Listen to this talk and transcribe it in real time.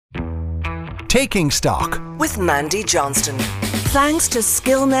Taking Stock with Mandy Johnston. Thanks to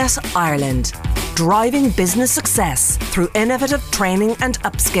Skillnet Ireland, driving business success through innovative training and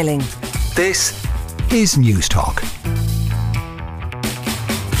upskilling. This is News Talk.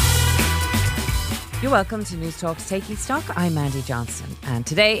 You're welcome to News Talk's Taking Stock. I'm Mandy Johnston, and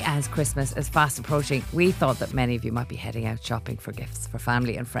today, as Christmas is fast approaching, we thought that many of you might be heading out shopping for gifts for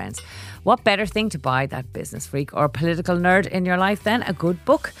family and friends. What better thing to buy that business freak or political nerd in your life than a good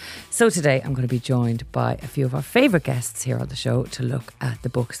book? So today I'm going to be joined by a few of our favourite guests here on the show to look at the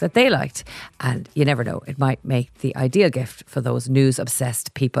books that they liked. And you never know, it might make the ideal gift for those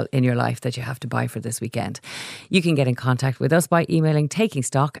news-obsessed people in your life that you have to buy for this weekend. You can get in contact with us by emailing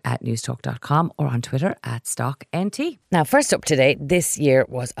takingstock@newstalk.com or on Twitter @StockNT. Now, first up today, this year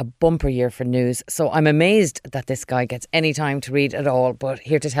was a bumper year for news, so I'm amazed that this guy gets any time to read at all. But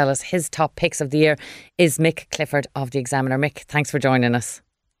here to tell us his top picks of the year is Mick Clifford of The Examiner. Mick, thanks for joining us.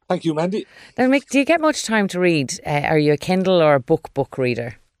 Thank you, Mandy. Now, Mick, do you get much time to read? Are you a Kindle or a book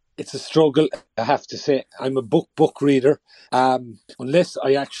reader? It's a struggle, I have to say. I'm a book reader. Unless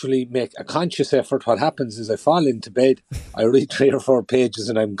I actually make a conscious effort, what happens is I fall into bed, I read 3 or 4 pages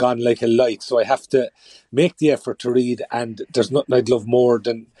and I'm gone like a light. So I have to make the effort to read, and there's nothing I'd love more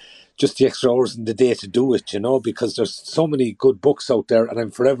than just the extra hours in the day to do it, because there's so many good books out there and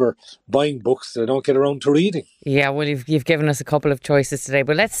I'm forever buying books that I don't get around to reading. Yeah, well, you've given us a couple of choices today,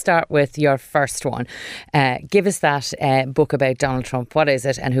 but let's start with your first one. Give us that book about Donald Trump. What is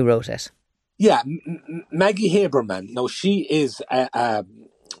it and who wrote it? Yeah, Maggie Haberman. Now, she is a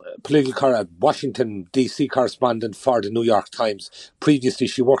Washington DC correspondent for the New York Times. Previously,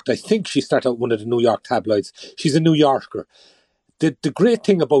 she started out one of the New York tabloids. She's a New Yorker. The great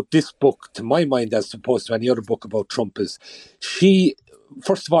thing about this book, to my mind, as opposed to any other book about Trump, is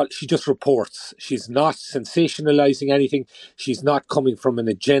first of all, she just reports. She's not sensationalizing anything. She's not coming from an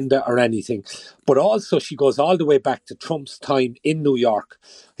agenda or anything. But also she goes all the way back to Trump's time in New York,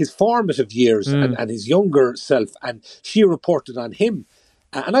 his formative years and his younger self. And she reported on him.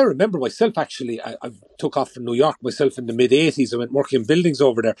 And I remember myself, actually, I took off from New York myself in the mid-'80s. I went working in buildings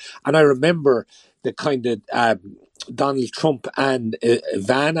over there. And I remember the kind of Donald Trump and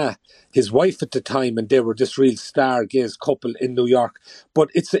Ivana, his wife at the time, and they were this real stargaze couple in New York. But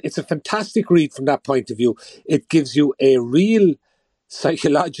it's a fantastic read from that point of view. It gives you a real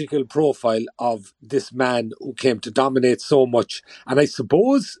psychological profile of this man who came to dominate so much. And I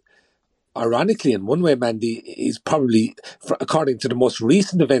suppose, ironically, in one way, Mandy, he's probably, according to the most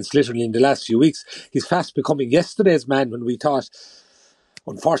recent events, literally in the last few weeks, he's fast becoming yesterday's man, when we thought,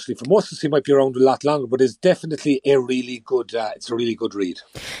 unfortunately for most of us, he might be around a lot longer, but it's definitely a really good read.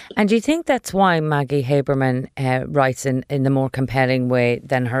 And do you think that's why Maggie Haberman writes in the more compelling way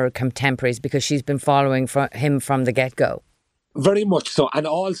than her contemporaries, because she's been following him from the get-go? Very much so. And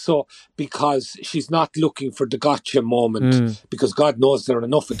also because she's not looking for the gotcha moment, because God knows there are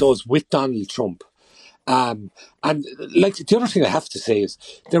enough of those with Donald Trump. And like the other thing I have to say is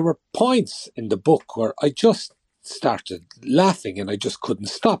there were points in the book where I just started laughing and I just couldn't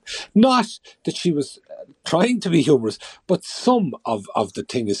stop. Not that she was trying to be humorous, but some of the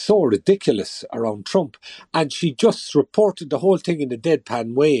thing is so ridiculous around Trump. And she just reported the whole thing in a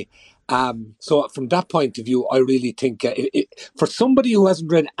deadpan way. So from that point of view, I really think for somebody who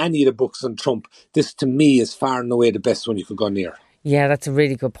hasn't read any of the books on Trump, this to me is far and away the best one you could go near. Yeah, that's a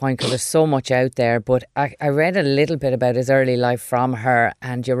really good point, because there's so much out there. But I read a little bit about his early life from her,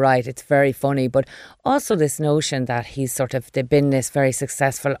 and you're right, it's very funny. But also this notion that he's been this very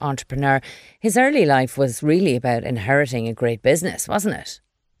successful entrepreneur. His early life was really about inheriting a great business, wasn't it?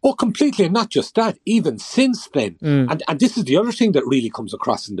 Oh, completely. And not just that, even since then. And this is the other thing that really comes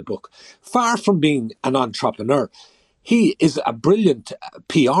across in the book. Far from being an entrepreneur, he is a brilliant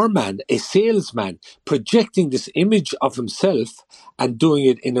PR man, a salesman, projecting this image of himself and doing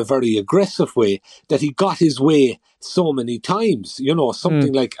it in a very aggressive way, that he got his way so many times.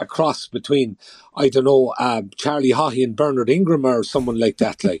 Something like a cross between, I don't know, Charlie Haughey and Bernard Ingram or someone like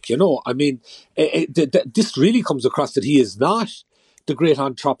that. I mean, this really comes across that he is not the great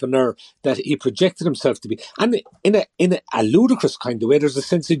entrepreneur that he projected himself to be. And in a ludicrous kind of way, there's a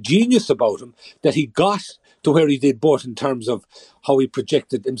sense of genius about him that he got to where he did, both in terms of how he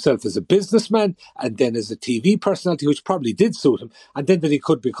projected himself as a businessman and then as a TV personality, which probably did suit him, and then that he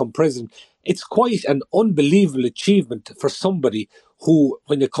could become president. It's quite an unbelievable achievement for somebody who,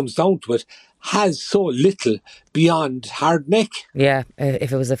 when it comes down to it, has so little beyond hard neck. Yeah,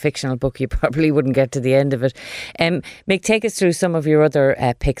 if it was a fictional book, you probably wouldn't get to the end of it. Mick, take us through some of your other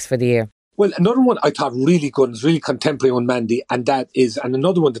picks for the year. Well, another one I thought really good and is really contemporary on Mandy, and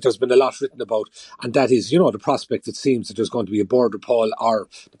another one that there's been a lot written about, and that is, the prospect it seems that there's going to be a border poll or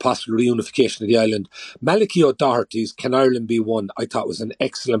the possible reunification of the island. Malachy O'Doherty's Can Ireland Be One, I thought was an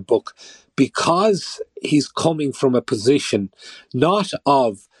excellent book because he's coming from a position not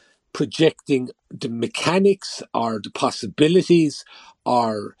of projecting the mechanics or the possibilities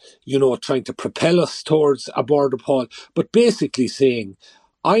or, trying to propel us towards a border poll, but basically saying,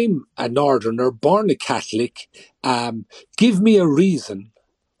 I'm a Northerner, born a Catholic. Give me a reason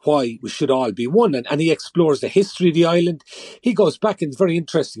why we should all be one. And he explores the history of the island. He goes back, and it's very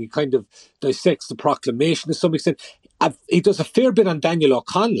interesting. He kind of dissects the proclamation to some extent. He does a fair bit on Daniel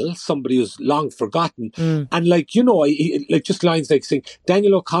O'Connell, somebody who's long forgotten. And just lines like saying,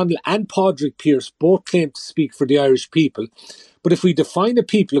 Daniel O'Connell and Padraig Pearse both claim to speak for the Irish people. But if we define a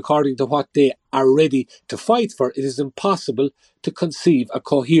people according to what they are ready to fight for, it is impossible to conceive a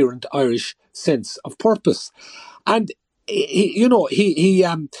coherent Irish sense of purpose. And he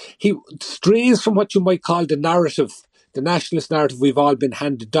strays from what you might call the narrative, the nationalist narrative we've all been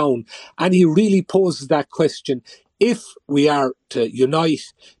handed down, and he really poses that question. If we are to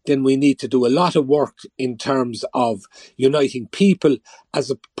unite, then we need to do a lot of work in terms of uniting people as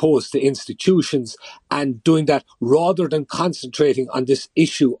opposed to institutions, and doing that rather than concentrating on this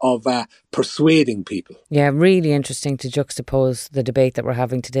issue of persuading people. Yeah, really interesting to juxtapose the debate that we're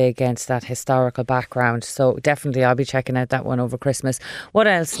having today against that historical background. So definitely I'll be checking out that one over Christmas. What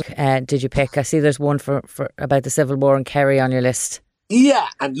else did you pick? I see there's one for about the Civil War in Kerry on your list. Yeah,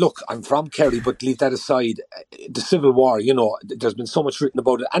 and look, I'm from Kerry, but leave that aside. The Civil War, there's been so much written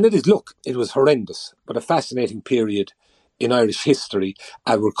about it. And it was horrendous, but a fascinating period in Irish history.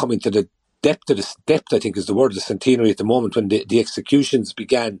 We're coming to the depth, I think is the word, the centenary at the moment when the executions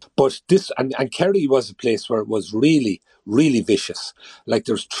began. But this, and Kerry was a place where it was really, really vicious. Like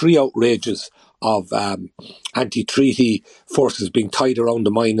there's 3 outrages of anti-treaty forces being tied around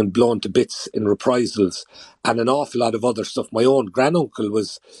the mine and blown to bits in reprisals, and an awful lot of other stuff. My own granduncle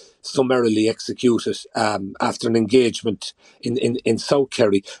was summarily executed after an engagement in South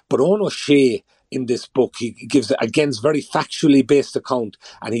Kerry. But Eoin O'Shea, in this book, he gives, again, very factually based account,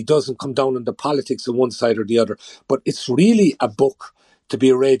 and he doesn't come down on the politics of one side or the other. But it's really a book to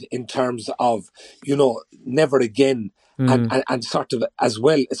be read in terms of, never again. And sort of, as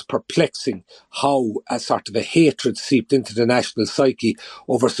well, it's perplexing how a sort of a hatred seeped into the national psyche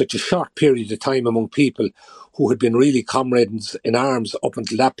over such a short period of time among people who had been really comrades in arms up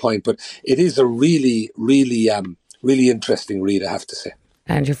until that point. But it is a really, really, really interesting read, I have to say.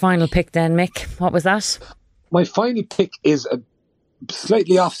 And your final pick then, Mick, what was that? My final pick is a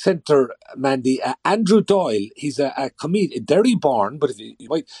slightly off-centre, Mandy. Andrew Doyle, he's a comedian, Derry-born, but if you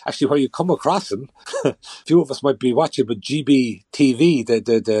might actually, where you come across him, a few of us might be watching, but GBTV,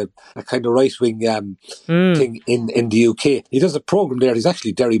 the kind of right-wing thing in the UK. He does a programme there. He's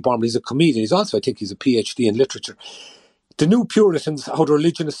actually Derry-born, but he's a comedian. He's also, I think, he's a PhD in literature. The New Puritans, how the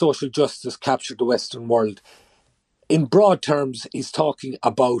religion of social justice captured the Western world. In broad terms, he's talking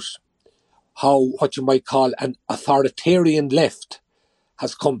about how what you might call an authoritarian left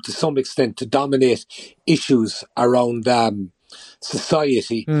has come to some extent to dominate issues around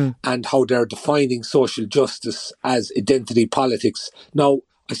society and how they're defining social justice as identity politics. Now,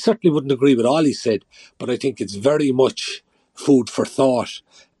 I certainly wouldn't agree with all he said, but I think it's very much food for thought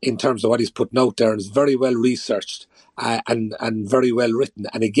in terms of what he's putting out there, and it's very well researched and very well written.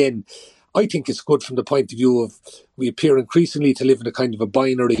 And again, I think it's good from the point of view of we appear increasingly to live in a kind of a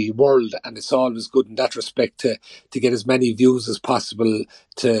binary world, and it's always good in that respect to get as many views as possible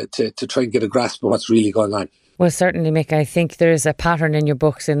to try and get a grasp of what's really going on. Well, certainly, Mick, I think there's a pattern in your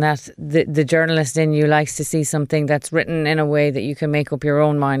books in that the journalist in you likes to see something that's written in a way that you can make up your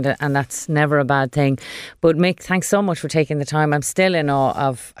own mind, and that's never a bad thing. But Mick, thanks so much for taking the time. I'm still in awe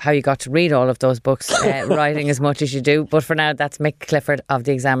of how you got to read all of those books, writing as much as you do. But for now, that's Mick Clifford of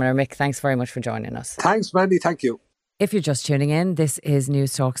The Examiner. Mick, thanks very much for joining us. Thanks, Mandy. Thank you. If you're just tuning in, this is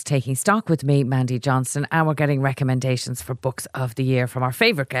News Talks Taking Stock with me, Mandy Johnston, and we're getting recommendations for books of the year from our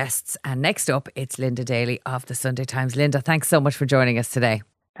favourite guests. And next up, it's Linda Daly of the Sunday Times. Linda, thanks so much for joining us today.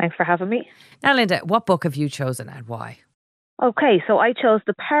 Thanks for having me. Now, Linda, what book have you chosen and why? Okay, so I chose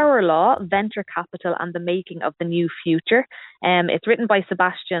The Power Law, Venture Capital and the Making of the New Future. It's written by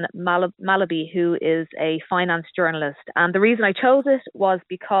Sebastian Mallaby, who is a finance journalist. And the reason I chose it was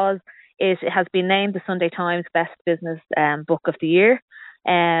because it has been named the Sunday Times Best Business Book of the Year.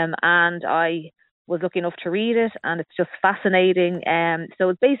 And I was lucky enough to read it, and it's just fascinating.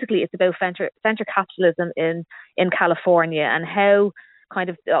 So it's about venture capitalism in California, and how kind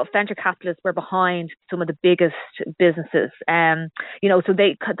of venture capitalists were behind some of the biggest businesses, so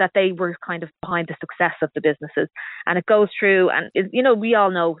they were kind of behind the success of the businesses. And it goes through, and we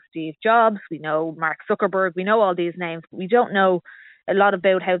all know Steve Jobs, we know Mark Zuckerberg, we know all these names. We don't know a lot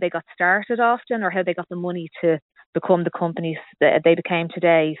about how they got started often, or how they got the money to become the companies that they became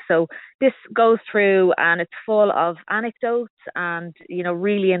today. So this goes through, and it's full of anecdotes and,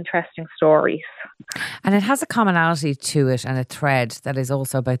 really interesting stories. And it has a commonality to it and a thread that is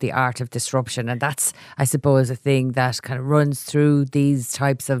also about the art of disruption. And that's, I suppose, a thing that kind of runs through these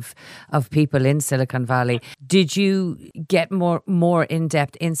types of people in Silicon Valley. Did you get more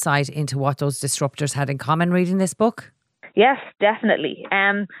in-depth insight into what those disruptors had in common reading this book? Yes, definitely.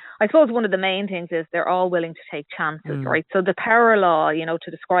 I suppose one of the main things is they're all willing to take chances, right? So the power law,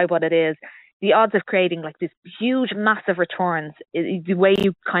 to describe what it is, the odds of creating like these huge, massive returns, the way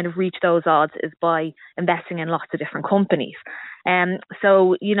you kind of reach those odds is by investing in lots of different companies.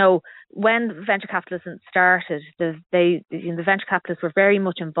 So, when venture capitalism started, the venture capitalists were very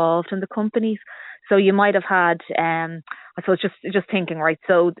much involved in the companies. So you might have had, I suppose, just thinking, right?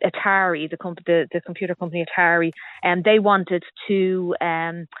 So Atari, the computer company Atari, they wanted to.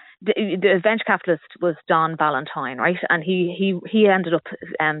 The venture capitalist was Don Valentine, right? And he ended up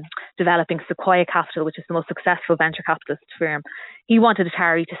developing Sequoia Capital, which is the most successful venture capitalist firm. He wanted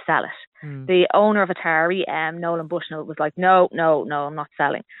Atari to sell it. The owner of Atari, Nolan Bushnell, was like, no, I'm not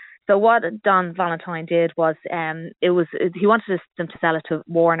selling. So what Don Valentine did was, he wanted them to sell it to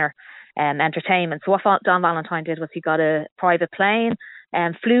Warner Entertainment. So what Don Valentine did was he got a private plane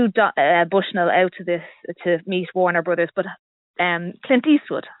and flew Bushnell out to meet Warner Brothers, but Clint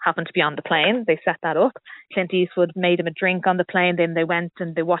Eastwood happened to be on the plane. They set that up. Clint Eastwood made him a drink on the plane. Then they went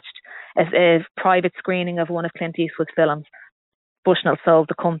and they watched a private screening of one of Clint Eastwood's films. Bushnell sold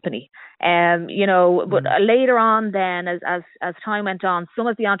the company. But later on then, as time went on, some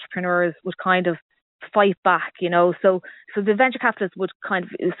of the entrepreneurs would kind of fight back, so the venture capitalists would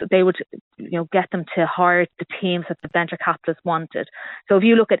get them to hire the teams that the venture capitalists wanted. So if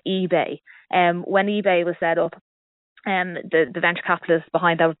you look at eBay, when eBay was set up, the venture capitalists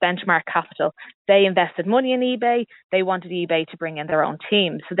behind that was Benchmark Capital. They invested money in eBay. They wanted eBay to bring in their own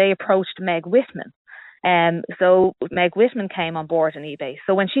team. So they approached Meg Whitman. So Meg Whitman came on board in eBay.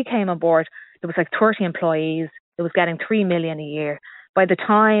 So when she came on board, there was like 30 employees. It was getting $3 million a year. By the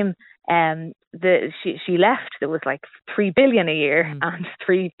time she left, there was like $3 billion a year and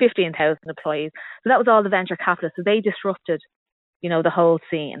 15,000 employees. So that was all the venture capitalists. So they disrupted, the whole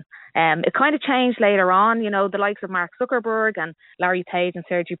scene. It kind of changed later on. The likes of Mark Zuckerberg and Larry Page and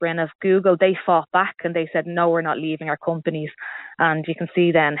Sergey Brin of Google, they fought back and they said, no, we're not leaving our companies. And you can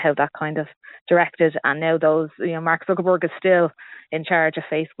see then how that kind of directed. And now Mark Zuckerberg is still in charge of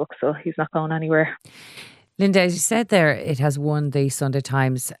Facebook, so he's not going anywhere. Linda, as you said there, it has won the Sunday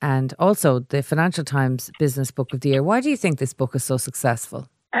Times and also the Financial Times Business Book of the Year. Why do you think this book is so successful?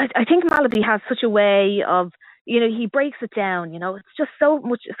 I think Mallaby has such a way of, he breaks it down, it's just so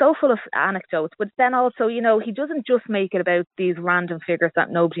full of anecdotes, but then also, he doesn't just make it about these random figures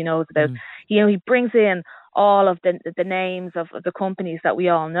that nobody knows about. He brings in all of the names of the companies that we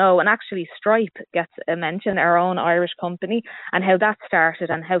all know. And actually Stripe gets a mention, our own Irish company, and how that started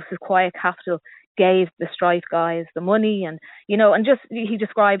and how Sequoia Capital gave the Stripe guys the money. And, and just he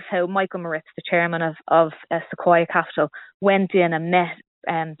describes how Michael Moritz, the chairman of Sequoia Capital, went in and met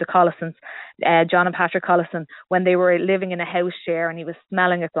the Collisons, John and Patrick Collison, when they were living in a house share, and he was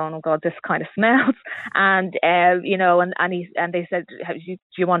smelling it going, oh God, this kind of smells. And, and they said, do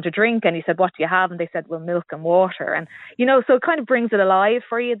you want a drink? And he said, what do you have? And they said, well, milk and water. And, so it kind of brings it alive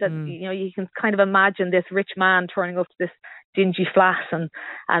for you that, you can kind of imagine this rich man turning up to this dingy flat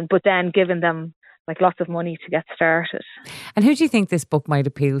but then giving them like lots of money to get started. And who do you think this book might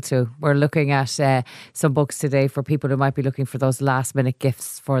appeal to? We're looking at some books today for people who might be looking for those last minute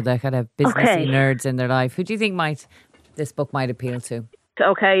gifts for the kind of businessy nerds in their life. Who do you think this book might appeal to?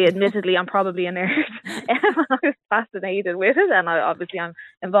 Okay, admittedly, I'm probably a nerd. I was fascinated with it, and obviously I'm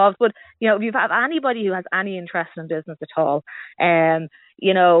involved. But if you have anybody who has any interest in business at all,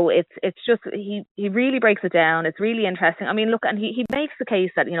 it's just he really breaks it down. It's really interesting. I mean, look, and he makes the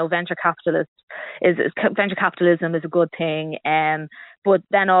case that venture capitalism is a good thing, but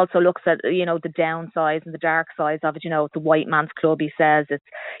then also looks at the downsides and the dark sides of it. It's a white man's club. He says it's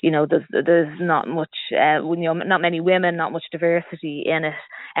there's not much not many women, not much diversity in it.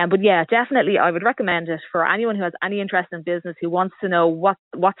 But yeah, definitely I would recommend it for anyone who has any interest in business, who wants to know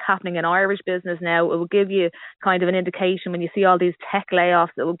what's happening in Irish business now. It will give you kind of an indication when you see all these tech layoffs.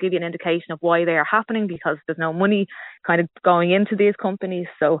 It will give you an indication of why they are happening, because there's no money kind of going into these companies.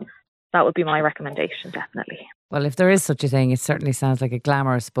 So that would be my recommendation, definitely. Well, if there is such a thing, it certainly sounds like a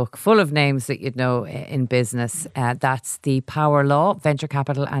glamorous book full of names that you'd know in business. That's The Power Law, Venture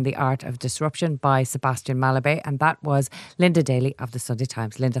Capital and the Art of Disruption by Sebastian Mallaby. And that was Linda Daly of the Sunday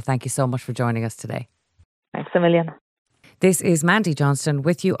Times. Linda, thank you so much for joining us today. Thanks a million. This is Mandy Johnston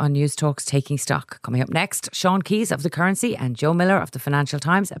with you on News Talk's Taking Stock. Coming up next, Sean Keyes of The Currency and Joe Miller of the Financial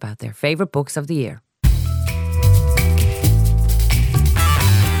Times about their favourite books of the year.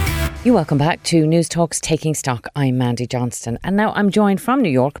 You welcome back to News Talk's Taking Stock. I'm Mandy Johnston, and now I'm joined from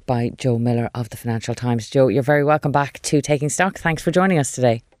New York by Joe Miller of the Financial Times. Joe, you're very welcome back to Taking Stock. Thanks for joining us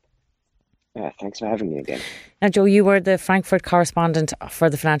today. Thanks for having me again. Now, Joe, you were the Frankfurt correspondent for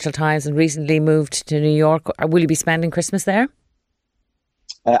the Financial Times and recently moved to New York. Will you be spending Christmas there?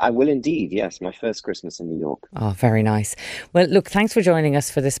 I will indeed, yes. My first Christmas in New York. Oh, very nice. Well, look, thanks for joining us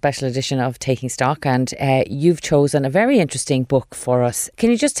for this special edition of Taking Stock. And you've chosen a very interesting book for us.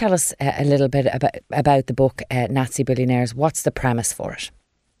 Can you just tell us a little bit about the book, Nazi Billionaires? What's the premise for it?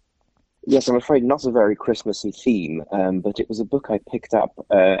 Yes, I'm afraid not a very Christmassy theme, but it was a book I picked up,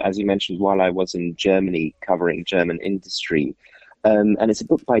 as you mentioned, while I was in Germany covering German industry. And it's a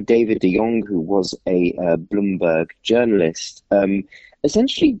book by David de Jong, who was a Bloomberg journalist,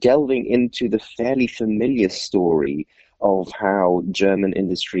 essentially delving into the fairly familiar story of how German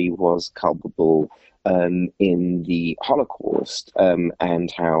industry was culpable in the Holocaust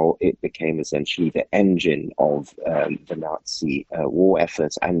and how it became essentially the engine of the Nazi war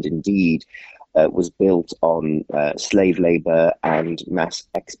efforts, and indeed was built on slave labor and mass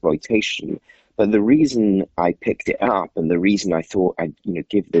exploitation. But the reason I picked it up and the reason I thought I'd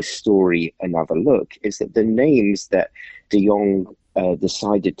give this story another look is that the names that de Jong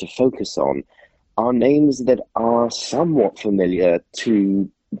decided to focus on are names that are somewhat familiar to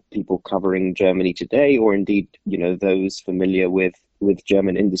people covering Germany today, or indeed, those familiar with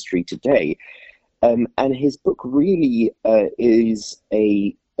German industry today. And his book really is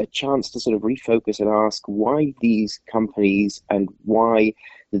a chance to sort of refocus and ask why these companies and why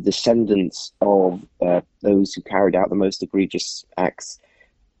the descendants of those who carried out the most egregious acts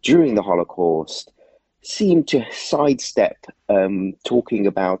during the Holocaust seem to sidestep talking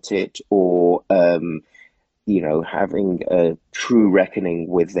about it or having a true reckoning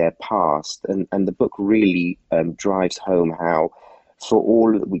with their past. And the book really drives home how, for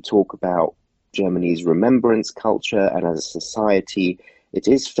all that we talk about Germany's remembrance culture and as a society, it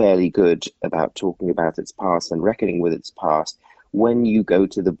is fairly good about talking about its past and reckoning with its past. When you go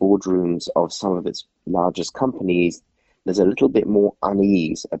to the boardrooms of some of its largest companies, there's a little bit more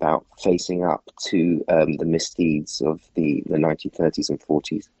unease about facing up to the misdeeds of the 1930s and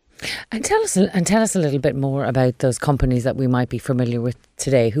 40s. And tell us a little bit more about those companies that we might be familiar with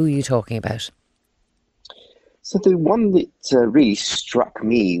today. Who are you talking about? So the one that really struck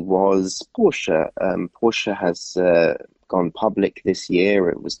me was Porsche. Porsche has gone public this year.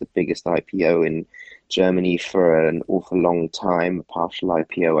 It was the biggest IPO in Germany for an awful long time, a partial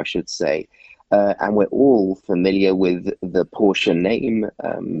IPO, I should say. And we're all familiar with the Porsche name,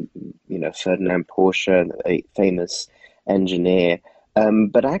 Ferdinand Porsche, a famous engineer.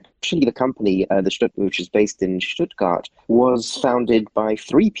 But actually the company, which is based in Stuttgart, was founded by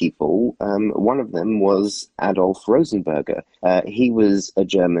three people. One of them was Adolf Rosenberger. He was a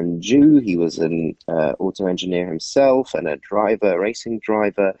German Jew. He was an auto engineer himself and a racing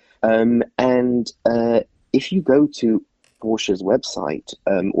driver. And if you go to Porsche's website,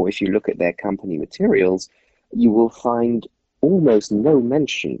 or if you look at their company materials, you will find almost no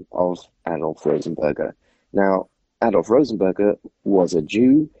mention of Adolf Rosenberger. Now, Adolf Rosenberger was a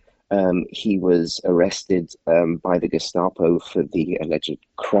Jew. He was arrested by the Gestapo for the alleged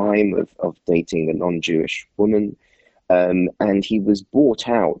crime of dating a non-Jewish woman. And he was bought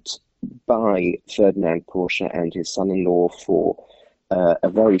out by Ferdinand Porsche and his son-in-law for a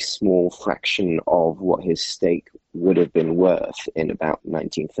very small fraction of what his stake would have been worth in about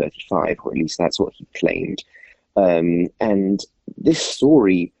 1935, or at least that's what he claimed. And this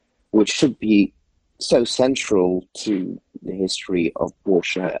story, which should be so central to the history of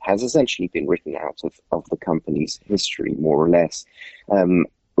Porsche, has essentially been written out of the company's history, more or less.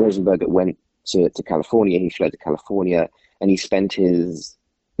 Rosenberger went to California, he fled to California, and he spent his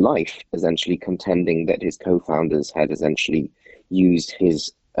life essentially contending that his co-founders had essentially used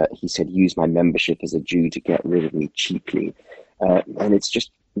his, he said, use my membership as a Jew to get rid of me cheaply. And it's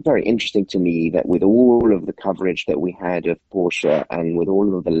just very interesting to me that with all of the coverage that we had of Porsche and with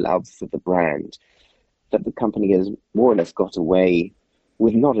all of the love for the brand, that the company has more or less got away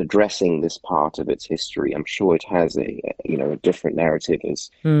with not addressing this part of its history. I'm sure it has a different narrative as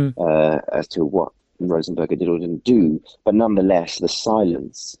to what Rosenberger did or didn't do, but nonetheless, the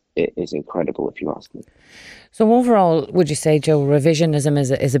silence is incredible, if you ask me. So overall, would you say, Joe, revisionism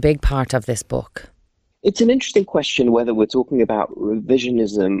is a big part of this book? It's an interesting question whether we're talking about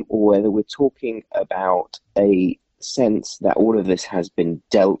revisionism or whether we're talking about a sense that all of this has been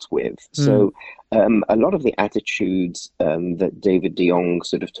dealt with. So a lot of the attitudes that David de Jong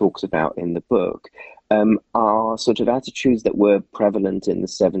sort of talks about in the book are sort of attitudes that were prevalent in the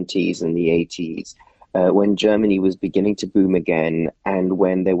 70s and the 80s. When Germany was beginning to boom again, and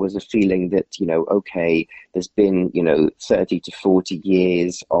when there was a feeling that, okay, there's been, 30 to 40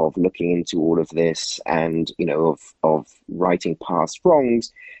 years of looking into all of this and, of righting past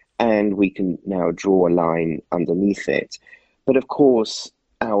wrongs, and we can now draw a line underneath it. But of course,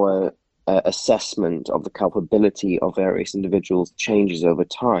 our assessment of the culpability of various individuals changes over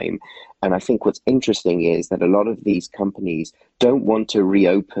time. And I think what's interesting is that a lot of these companies don't want to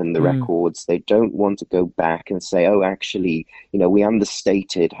reopen the records. They don't want to go back and say, oh, actually, we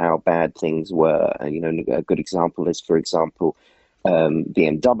understated how bad things were. And, a good example is, for example,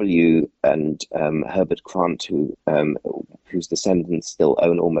 BMW and Herbert Krandt, whose descendants still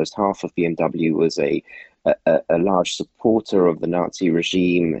own almost half of BMW, was a large supporter of the Nazi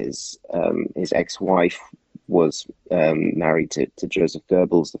regime. His ex-wife was married to Joseph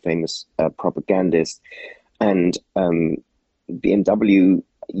Goebbels, the famous propagandist. And BMW,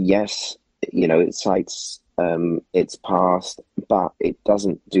 yes, it cites its past, but it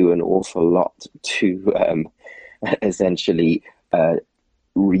doesn't do an awful lot to essentially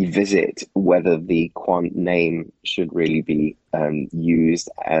revisit whether the Quant name should really be used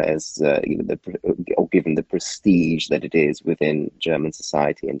as or given the prestige that it is within German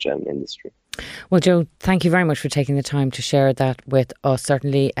society and German industry. Well, Joe, thank you very much for taking the time to share that with us.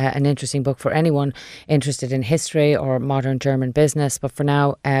 Certainly an interesting book for anyone interested in history or modern German business. But for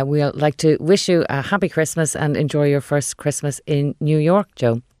now, we'd like to wish you a happy Christmas and enjoy your first Christmas in New York,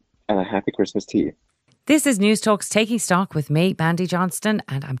 Joe. And a happy Christmas to you. This is News Talks Taking Stock with me, Mandy Johnston,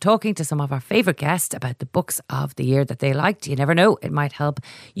 and I'm talking to some of our favourite guests about the books of the year that they liked. You never know, it might help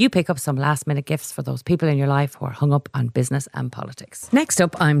you pick up some last minute gifts for those people in your life who are hung up on business and politics. Next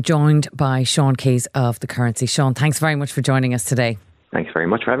up, I'm joined by Sean Keyes of The Currency. Sean, thanks very much for joining us today. Thanks very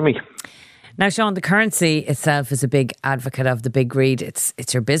much for having me. Now, Sean, The Currency itself is a big advocate of the big read. It's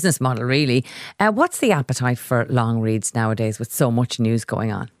your business model, really. What's the appetite for long reads nowadays with so much news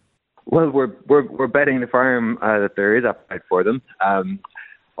going on? Well, we're betting the farm that there is appetite for them.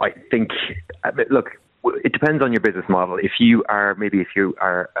 I think, look, it depends on your business model. If you are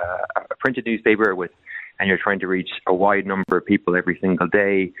a printed newspaper and you're trying to reach a wide number of people every single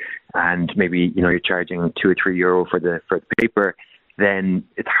day, and maybe you're charging €2 or €3 for the paper, then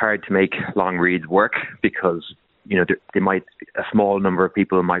it's hard to make long reads work because a small number of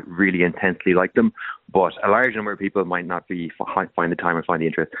people might really intensely like them, but a large number of people might not find the time or find the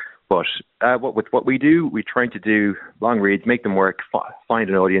interest. But with what we do, we're trying to do long reads, make them work, find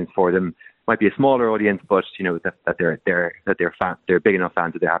an audience for them. Might be a smaller audience, but that they're big enough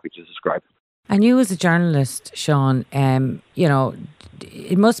fans that they're happy to subscribe. And you, as a journalist, Sean,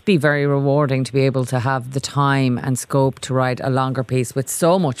 it must be very rewarding to be able to have the time and scope to write a longer piece with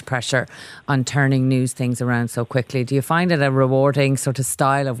so much pressure on turning news things around so quickly. Do you find it a rewarding sort of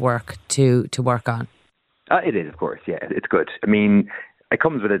style of work to work on? It is, of course. Yeah, it's good. I mean, it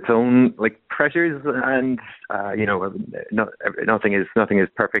comes with its own pressures, and nothing is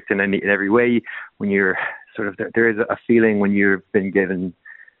perfect in every way. When you're sort of there is a feeling when you've been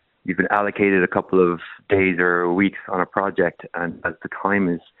allocated a couple of days or weeks on a project, and as the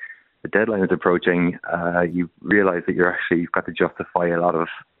deadline is approaching, you realise that you've got to justify a lot of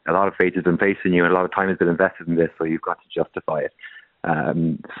faith has been placed in you, and a lot of time has been invested in this, so you've got to justify it.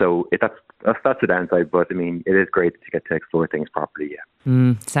 That's the downside, but I mean, it is great to get to explore things properly.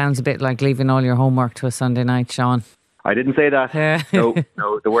 Yeah. Sounds a bit like leaving all your homework to a Sunday night, Sean. I didn't say that. No,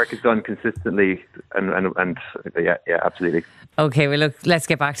 the work is done consistently, and yeah, absolutely. Okay, well, look, let's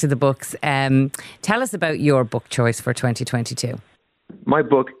get back to the books. Tell us about your book choice for 2022. My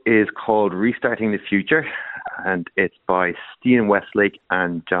book is called Restarting the Future, and it's by Stephen Westlake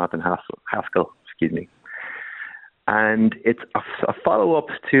and Jonathan Haskell. Excuse me. And it's a follow-up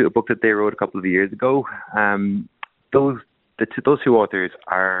to a book that they wrote a couple of years ago. Those two authors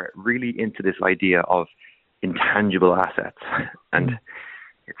are really into this idea of intangible assets, and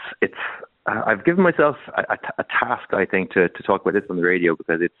it's I've given myself a task, I think, to talk about this on the radio,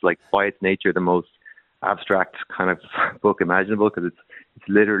 because it's by its nature the most abstract kind of book imaginable, because it's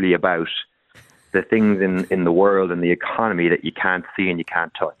literally about the things in the world and the economy that you can't see and you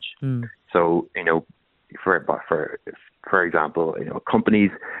can't touch. So for For example, a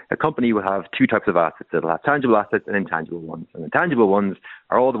company will have two types of assets. It'll have tangible assets and intangible ones. And intangible ones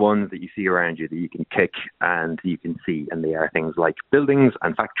are all the ones that you see around you that you can kick and you can see. And they are things like buildings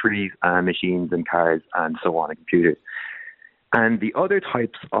and factories and machines and cars and so on, and computers. And the other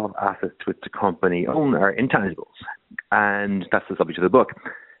types of assets which the company own are intangibles. And that's the subject of the book.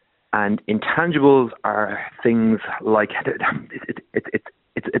 And intangibles are things like,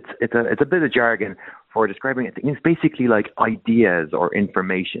 it's a bit of jargon for describing it. It's basically like ideas or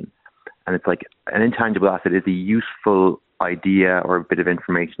information. And it's like an intangible asset is a useful idea or a bit of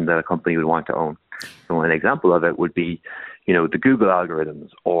information that a company would want to own. So an example of it would be, the Google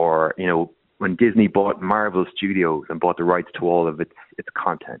algorithms, or, when Disney bought Marvel Studios and bought the rights to all of its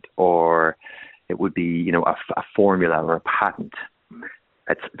content, or it would be, a formula or a patent.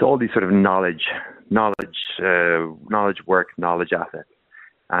 It's all these sort of knowledge work, knowledge assets.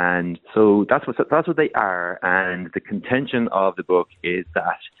 And so that's what they are. And the contention of the book is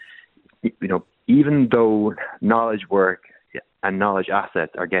that, even though knowledge work and knowledge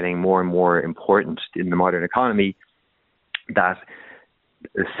assets are getting more and more important in the modern economy, that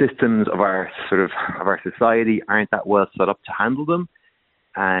the systems of our society aren't that well set up to handle them.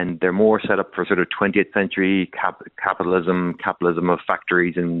 And they're more set up for sort of 20th century capitalism of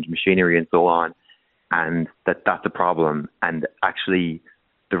factories and machinery and so on. And that's a problem. And actually,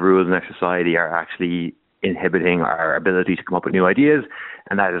 the rules in our society are actually inhibiting our ability to come up with new ideas.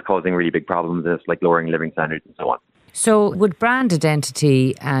 And that is causing really big problems. It's like lowering living standards and so on. So would brand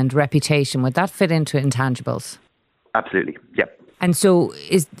identity and reputation, would that fit into intangibles? Absolutely. Yep. And so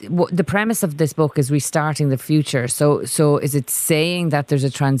is the premise of this book is restarting the future. So is it saying that there's a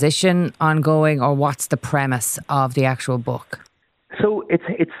transition ongoing, or what's the premise of the actual book? So it's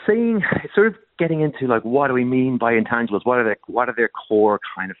sort of getting into like, what do we mean by intangibles? What are their core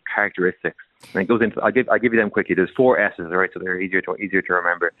kind of characteristics? And it goes into, I'll give you them quickly. There's 4 S's, all right? So they're easier to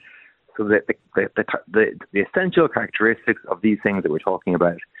remember. So the essential characteristics of these things that we're talking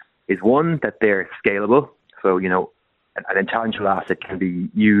about is, one, that they're scalable. So, an intangible asset can be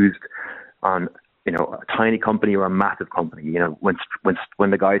used on, a tiny company or a massive company. When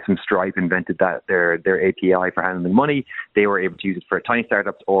the guys from Stripe invented their API for handling money, they were able to use it for tiny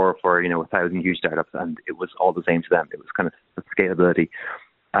startups or for 1,000 huge startups, and it was all the same to them. It was kind of scalability.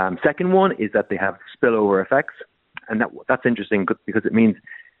 Second one is that they have spillover effects, and that's interesting because it means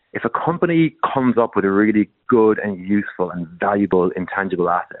if a company comes up with a really good and useful and valuable intangible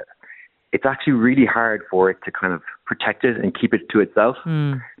asset, it's actually really hard for it to kind of protect it and keep it to itself,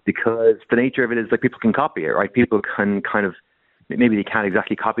 because the nature of it is like people can copy it, right? People can kind of, maybe they can't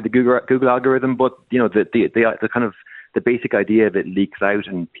exactly copy the Google algorithm, but the kind of the basic idea of it leaks out,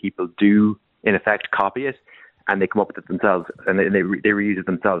 and people do in effect copy it, and they come up with it themselves, and they reuse it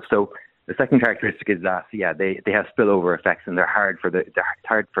themselves. So the second characteristic is that they have spillover effects, and they're hard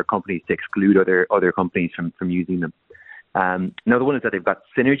for companies to exclude other companies from using them. Another one is that they've got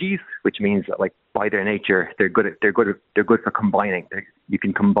synergies, which means that, like, by their nature, they're good for combining. You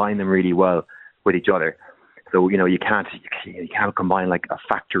can combine them really well with each other. So you can't combine like a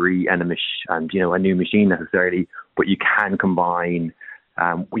factory and a new machine necessarily, but you can combine.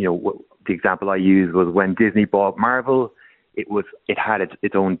 The example I used was when Disney bought Marvel. It had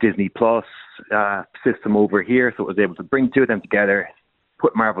its own Disney Plus system over here, so it was able to bring two of them together,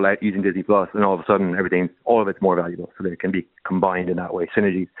 put Marvel out using Disney Plus, and all of a sudden all of it's more valuable. So they can be combined in that way,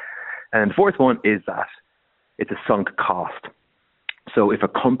 synergies. And the fourth one is that it's a sunk cost. So if a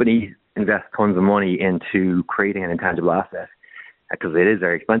company invests tons of money into creating an intangible asset, because it is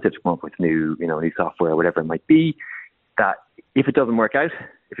very expensive to come up with new software or whatever it might be, that if it doesn't work out,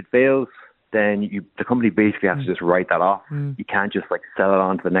 if it fails, then the company basically has to just write that off. You can't just like sell it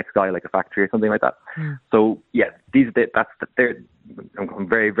on to the next guy, like a factory or something like that. So yeah, I'm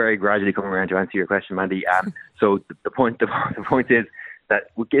very, very gradually coming around to answer your question, Mandy. So the point is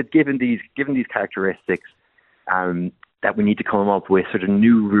that given these characteristics, that we need to come up with sort of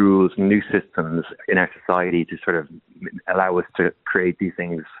new rules, new systems in our society to sort of allow us to create these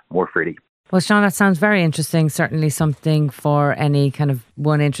things more freely. Well, Sean, that sounds very interesting. Certainly something for any kind of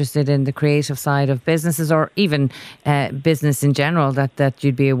one interested in the creative side of businesses, or even business in general, that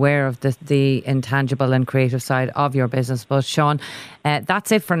you'd be aware of the intangible and creative side of your business. But Sean,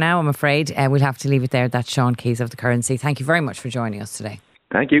 that's it for now, I'm afraid. We'll have to leave it there. That's Sean Keys of The Currency. Thank you very much for joining us today.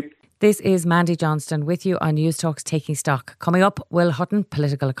 Thank you. This is Mandy Johnston with you on News Talk's Taking Stock. Coming up, Will Hutton,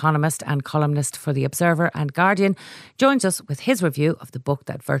 political economist and columnist for The Observer and Guardian, joins us with his review of the book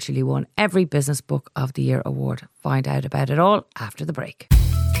that virtually won every Business Book of the Year award. Find out about it all after the break.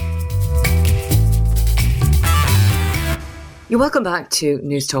 You're welcome back to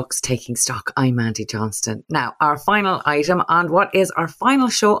News Talks Taking Stock. I'm Mandy Johnston. Now, our final item on what is our final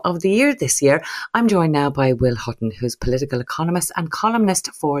show of the year this year, I'm joined now by Will Hutton, who's political economist and columnist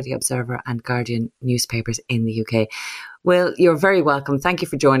for The Observer and Guardian newspapers in the UK. Will, you're very welcome. Thank you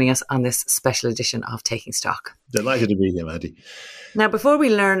for joining us on this special edition of Taking Stock. Delighted to be here, Mandy. Now, before we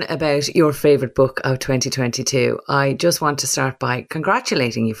learn about your favourite book of 2022, I just want to start by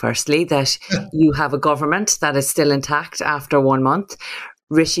congratulating you firstly that you have a government that is still intact after 1 month.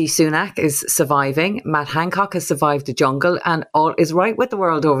 Rishi Sunak is surviving. Matt Hancock has survived the jungle and all is right with the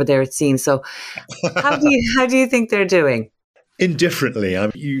world over there, it seems. So how do you think they're doing? Indifferently.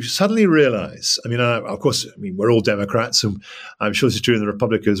 You suddenly realise, of course, we're all Democrats, and I'm sure this is true in the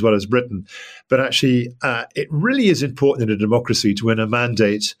Republic as well as Britain, but actually it really is important in a democracy to win a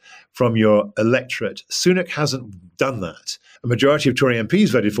mandate from your electorate. Sunak hasn't done that. A majority of Tory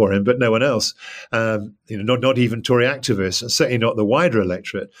MPs voted for him, but no one else, not even Tory activists, and certainly not the wider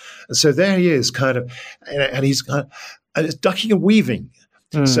electorate. And so there he is and he's and it's ducking and weaving.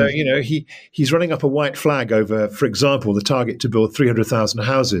 So, he's running up a white flag over, for example, the target to build 300,000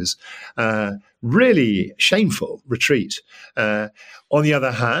 houses. Really shameful retreat. On the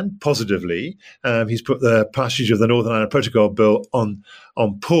other hand, positively, he's put the passage of the Northern Ireland Protocol bill on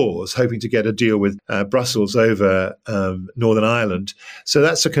pause, hoping to get a deal with Brussels over Northern Ireland. So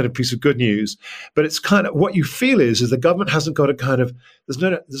that's a kind of piece of good news. But it's kind of what you feel is the government hasn't got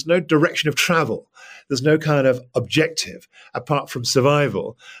there's no direction of travel. There's no kind of objective apart from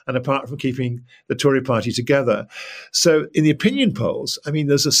survival and apart from keeping the Tory party together. So in the opinion polls,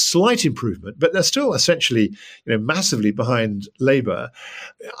 there's a slight improvement, but they're still essentially, massively behind Labour.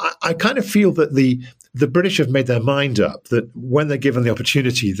 I kind of feel that the British have made their mind up that when they're given the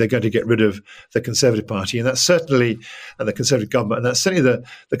opportunity, they're going to get rid of the Conservative Party, and that's certainly, and the Conservative government, and that's certainly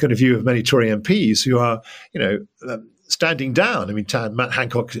the kind of view of many Tory MPs who are, standing down. Matt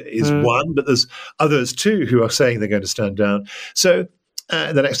Hancock is one, but there's others too who are saying they're going to stand down. So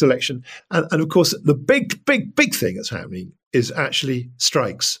the next election, and of course, the big thing that's happening is actually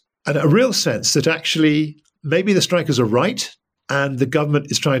strikes, and a real sense that actually maybe the strikers are right, and the government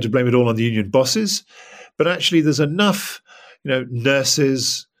is trying to blame it all on the union bosses, but actually there's enough,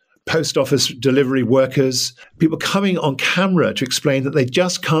 nurses, post office delivery workers, people coming on camera to explain that they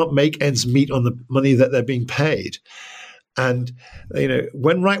just can't make ends meet on the money that they're being paid. And,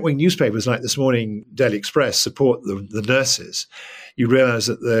 when right-wing newspapers like this morning, Daily Express, support the nurses, you realise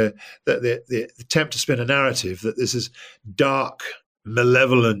that the attempt to spin a narrative that this is dark,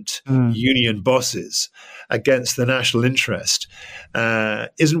 malevolent union bosses against the national interest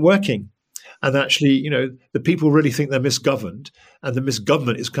isn't working. And actually, the people really think they're misgoverned, and the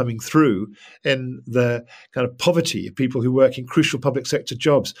misgovernment is coming through in the kind of poverty of people who work in crucial public sector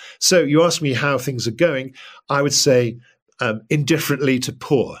jobs. So you ask me how things are going, I would say indifferently to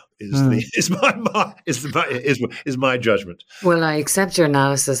poor is my judgment. Well, I accept your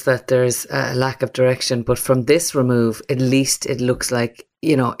analysis that there's a lack of direction, but from this remove, at least it looks like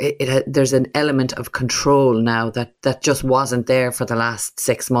there's an element of control now that just wasn't there for the last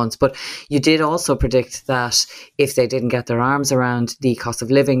 6 months. But you did also predict that if they didn't get their arms around the cost of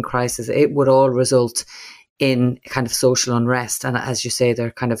living crisis, it would all result in kind of social unrest. And as you say,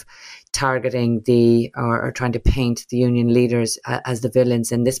 they're kind of targeting or trying to paint the union leaders as the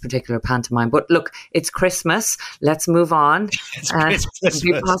villains in this particular pantomime. But look, it's Christmas. Let's move on and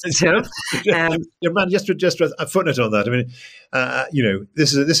be positive. Just a footnote on that.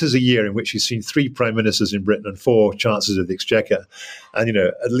 This is a year in which you've seen 3 prime ministers in Britain and 4 chancellors of the Exchequer. And,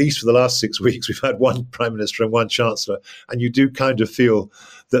 at least for the last 6 weeks, we've had 1 prime minister and 1 chancellor. And you do kind of feel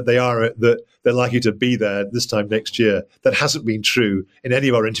that they're likely to be there this time next year. That hasn't been true in any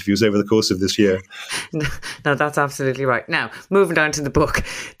of our interviews over the course of this year. No, that's absolutely right. Now, moving on to the book.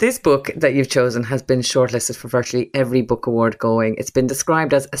 This book that you've chosen has been shortlisted for virtually every book award going. It's been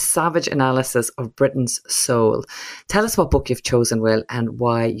described as a savage analysis of Britain's soul. Tell us what book you've chosen, Will, and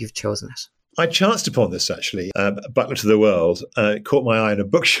why you've chosen it. I chanced upon this actually, Butler to the World. It caught my eye in a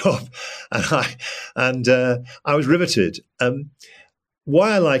bookshop, and I was riveted.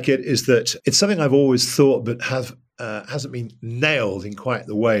 Why I like it is that it's something I've always thought, but hasn't been nailed in quite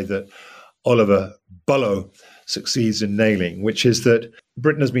the way that Oliver Bullough succeeds in nailing, which is that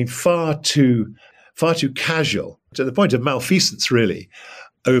Britain has been far too casual, to the point of malfeasance, really,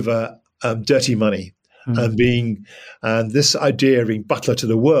 over dirty money. And this idea of being butler to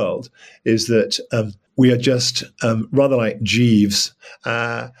the world is that we are just rather like Jeeves,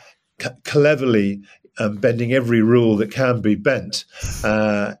 cleverly bending every rule that can be bent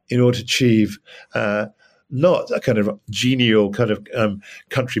in order to achieve not a kind of genial kind of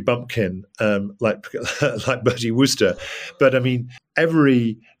country bumpkin like Bertie Wooster, but I mean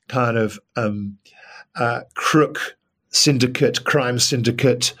every kind of crook syndicate, crime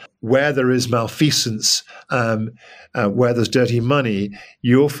syndicate, where there is malfeasance, where there's dirty money,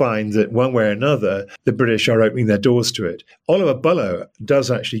 you'll find that one way or another, the British are opening their doors to it. Oliver Bullough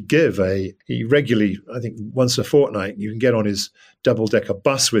does actually give he regularly, I think once a fortnight, you can get on his double-decker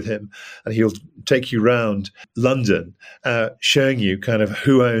bus with him and he'll take you around London, showing you kind of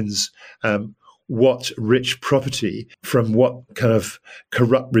who owns what rich property from what kind of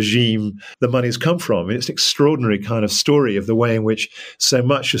corrupt regime the money's come from. And it's an extraordinary kind of story of the way in which so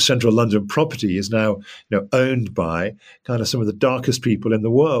much of central London property is now, owned by kind of some of the darkest people in the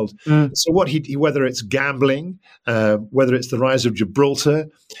world. So what whether it's gambling, whether it's the rise of Gibraltar,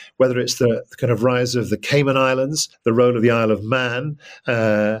 whether it's the kind of rise of the Cayman Islands, the role of the Isle of Man,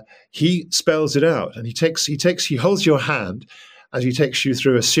 he spells it out, and he holds your hand as he takes you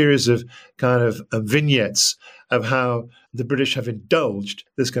through a series of kind of vignettes of how the British have indulged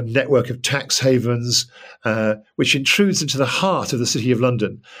this kind of network of tax havens, which intrudes into the heart of the City of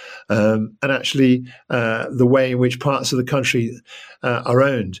London, and actually the way in which parts of the country are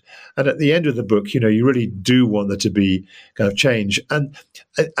owned. And at the end of the book, you really do want there to be kind of change. And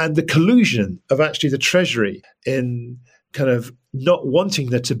the collusion of actually the Treasury in kind of not wanting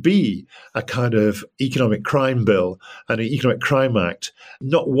there to be a kind of economic crime bill and an economic crime act,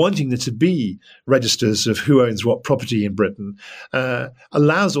 not wanting there to be registers of who owns what property in Britain,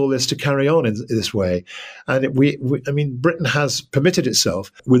 allows all this to carry on in this way. And Britain has permitted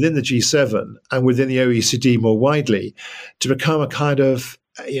itself within the G7 and within the OECD more widely to become a kind of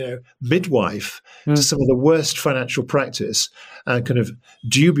midwife to some of the worst financial practice and kind of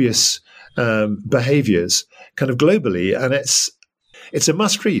dubious behaviors kind of globally. And it's a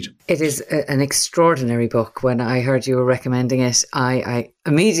must read. It is an extraordinary book. When I heard you were recommending it, I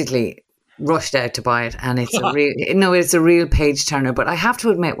immediately rushed out to buy it, and it's a real page turner. But I have to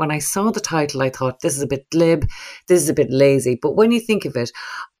admit, when I saw the title, I thought, this is a bit glib, this is a bit lazy. But when you think of it,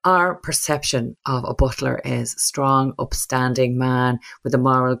 our perception of a butler is strong, upstanding man with a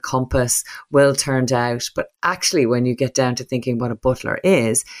moral compass, well turned out. But actually, when you get down to thinking what a butler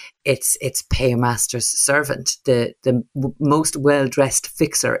is, it's pay a master's servant, the most well-dressed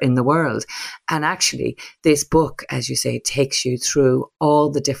fixer in the world. And actually, this book, as you say, takes you through all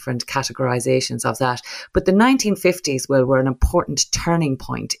the different categorizations of that. But the 1950s, were an important turning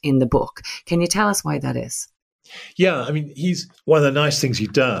point in the book. Can you tell us why that is? Yeah, I mean, he's one of the nice things he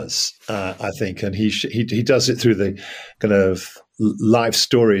does, I think, and he does it through the kind of life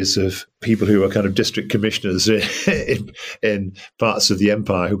stories of people who are kind of district commissioners in parts of the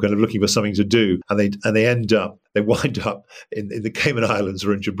empire who are kind of looking for something to do, and they wind up in the Cayman Islands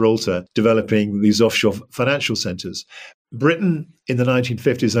or in Gibraltar developing these offshore financial centres. Britain in the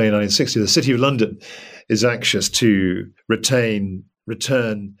 1950s, early 1960s, the City of London is anxious to regain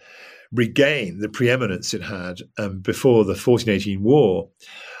the preeminence it had before the 1418 war,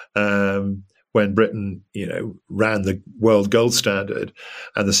 when Britain, ran the world gold standard,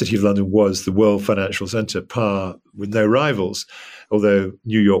 and the City of London was the world financial centre, par with no rivals, although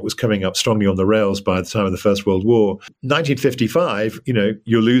New York was coming up strongly on the rails by the time of the First World War. 1955,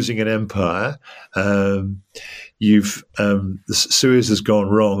 you're losing an empire. The Suez has gone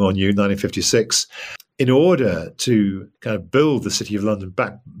wrong on you, 1956. In order to kind of build the City of London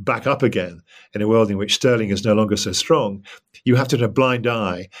back up again in a world in which sterling is no longer so strong, you have to turn a blind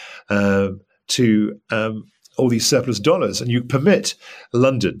eye to all these surplus dollars, and you permit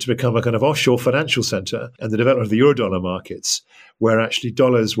London to become a kind of offshore financial centre and the development of the Eurodollar markets, where actually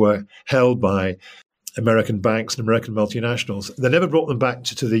dollars were held by American banks and American multinationals. They never brought them back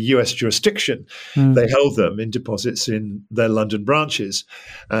to the US jurisdiction. They held them in deposits in their London branches,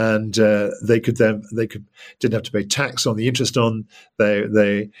 and they didn't have to pay tax on the interest on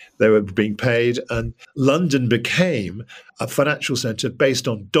they were being paid. And London became a financial centre based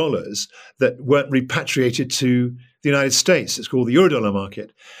on dollars that weren't repatriated to the United States. It's called the Eurodollar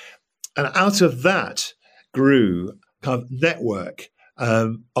market, and out of that grew a kind of network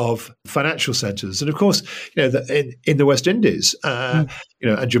of financial centres. And of course, in the West Indies, and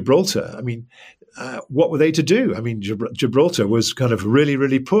Gibraltar, I mean, what were they to do? I mean, Gibraltar was kind of really,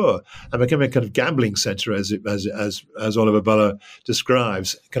 really poor and became a kind of gambling centre, as Oliver Bullough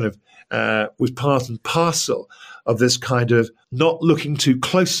describes, kind of was part and parcel of this kind of not looking too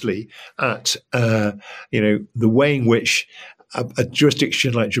closely at, the way in which a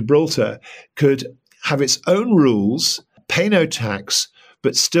jurisdiction like Gibraltar could have its own rules, pay no tax,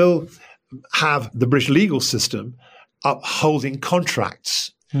 but still have the British legal system upholding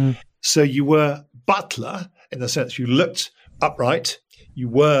contracts. So you were butler in the sense you looked upright, you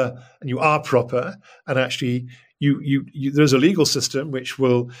were and you are proper, and actually you there's a legal system which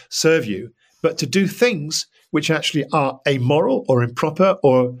will serve you. But to do things which actually are amoral or improper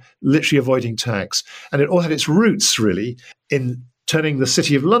or literally avoiding tax. And it all had its roots, really, in turning the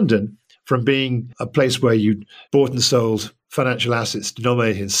City of London from being a place where you bought and sold financial assets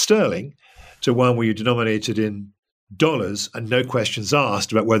denominated in sterling to one where you denominated in dollars and no questions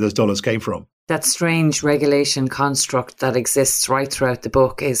asked about where those dollars came from. That strange regulation construct that exists right throughout the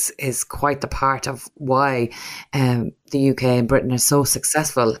book is quite the part of why the UK and Britain are so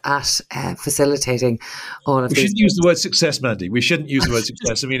successful at facilitating all of these. We shouldn't use the word success, Mandy. We shouldn't use the word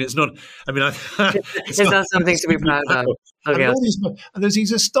success. I mean, it's not. I mean, it's not something to be proud of. Okay. And there's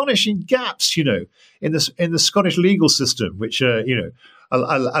these astonishing gaps, in the Scottish legal system, which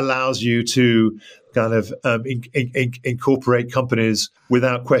allows you to kind of incorporate companies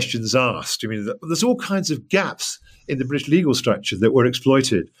without questions asked. I mean, there's all kinds of gaps in the British legal structure that were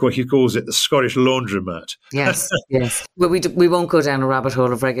exploited. He calls it the Scottish laundromat. Yes. Well, we won't go down a rabbit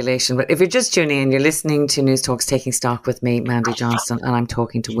hole of regulation, but if you're just tuning in, you're listening to News Talks Taking Stock with me, Mandy Johnston, and I'm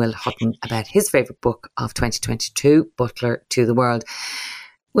talking to Will Hutton about his favourite book of 2022, Butler to the World.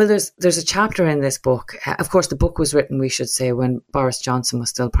 Well, there's a chapter in this book. Of course, the book was written, we should say, when Boris Johnson was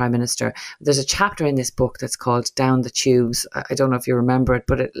still Prime Minister. There's a chapter in this book that's called Down the Tubes. I don't know if you remember it,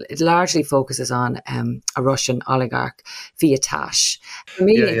 but it largely focuses on a Russian oligarch, Firtash. For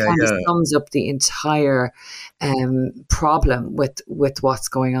me, it kind of sums up the entire problem with what's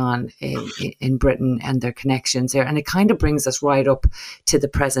going on in Britain and their connections there. And it kind of brings us right up to the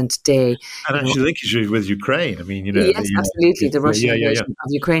present day. And actually linkage with Ukraine. I mean, yes, absolutely. The Russian invasion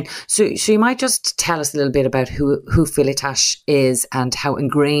of Ukraine. So you might just tell us a little bit about who Firtash is and how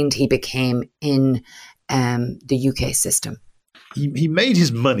ingrained he became in the UK system. He made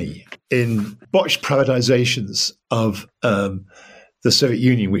his money in botched privatizations of the Soviet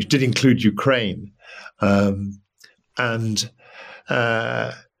Union, which did include Ukraine. And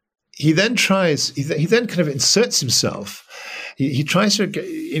he then kind of inserts himself. He tries to get,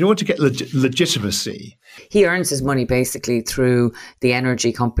 in order to get legitimacy. He earns his money basically through the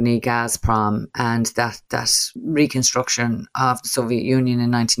energy company Gazprom and that reconstruction of the Soviet Union in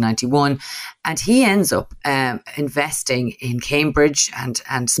 1991. And he ends up investing in Cambridge and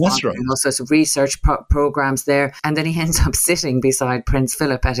sponsoring all sorts of research programs there. And then he ends up sitting beside Prince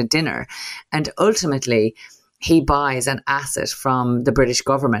Philip at a dinner. And ultimately, he buys an asset from the British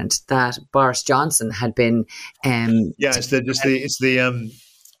government that Boris Johnson had been.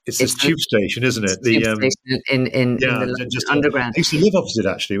 It's this tube station, isn't it? The tube station in the underground. I used to live opposite.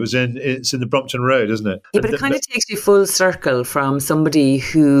 Actually, it's in the Brompton Road, isn't it? Yeah, but it kind of takes you full circle from somebody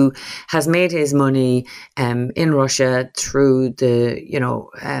who has made his money in Russia through the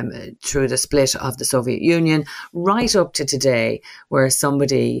split of the Soviet Union, right up to today, where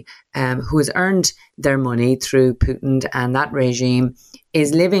somebody who has earned their money through Putin and that regime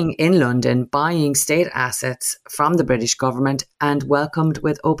is living in London, buying state assets from the British government and welcomed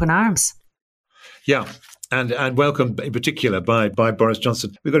with open arms. Yeah, and welcomed in particular by Boris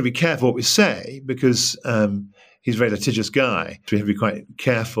Johnson. We've got to be careful what we say because he's a very litigious guy. We have to be quite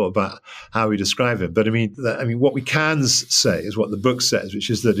careful about how we describe him. But I mean, what we can say is what the book says,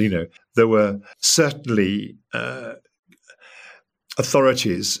 which is that there were certainly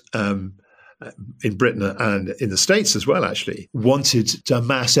authorities in Britain and in the States as well, actually, wanted to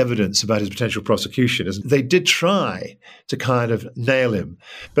amass evidence about his potential prosecution. They did try to kind of nail him,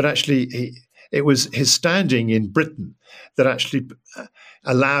 but actually it was his standing in Britain that actually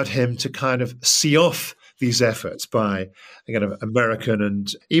allowed him to kind of see off these efforts by kind of American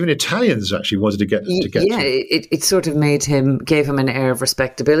and even Italians actually wanted to get it sort of gave him an air of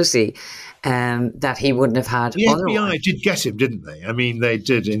respectability that he wouldn't have had the otherwise. FBI did get him, didn't they? I mean, they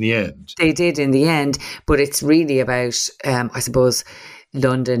did in the end. They did in the end, but it's really about, I suppose,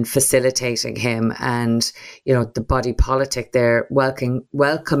 London facilitating him and, the body politic there,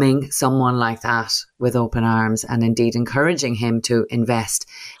 welcoming someone like that with open arms and indeed encouraging him to invest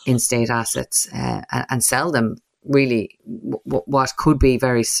in state assets and sell them, really, what could be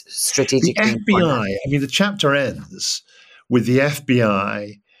very strategic. The FBI, I mean, the chapter ends with the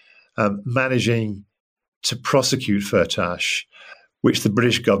FBI managing to prosecute Firtash, which the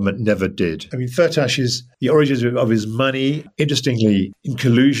British government never did. I mean, Firtash is the origins of his money, interestingly, in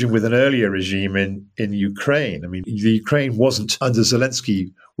collusion with an earlier regime in Ukraine. I mean, the Ukraine wasn't under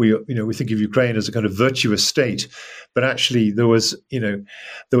Zelensky. We think of Ukraine as a kind of virtuous state, but actually there was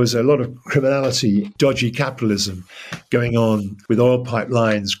a lot of criminality, dodgy capitalism going on with oil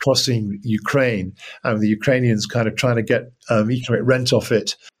pipelines crossing Ukraine, and the Ukrainians kind of trying to get economic rent off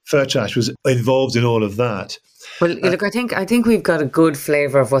it Firtash was involved in all of that. Well, look, I think we've got a good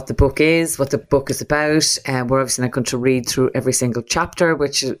flavour of what the book is about. We're obviously not going to read through every single chapter,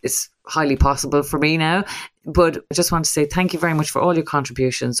 which is highly possible for me now. But I just want to say thank you very much for all your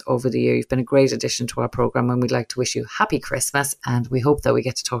contributions over the year. You've been a great addition to our programme, and we'd like to wish you happy Christmas, and we hope that we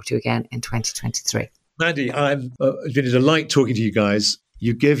get to talk to you again in 2023. Mandy, it's been a delight talking to you guys.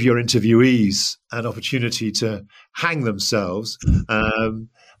 You give your interviewees an opportunity to hang themselves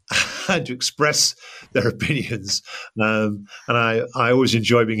and to express their opinions. And I always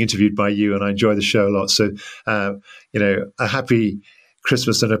enjoy being interviewed by you, and I enjoy the show a lot. So, a happy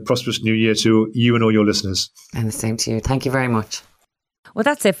Christmas and a prosperous New Year to you and all your listeners. And the same to you. Thank you very much. Well,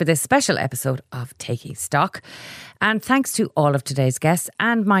 that's it for this special episode of Taking Stock. And thanks to all of today's guests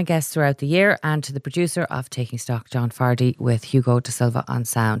and my guests throughout the year, and to the producer of Taking Stock, John Fardy, with Hugo De Silva on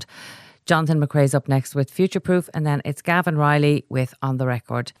sound. Jonathan McRae's up next with Future Proof, and then it's Gavin Riley with On The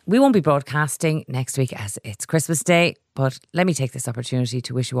Record. We won't be broadcasting next week as it's Christmas Day, but let me take this opportunity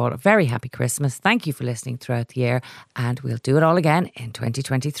to wish you all a very happy Christmas. Thank you for listening throughout the year, and we'll do it all again in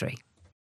 2023.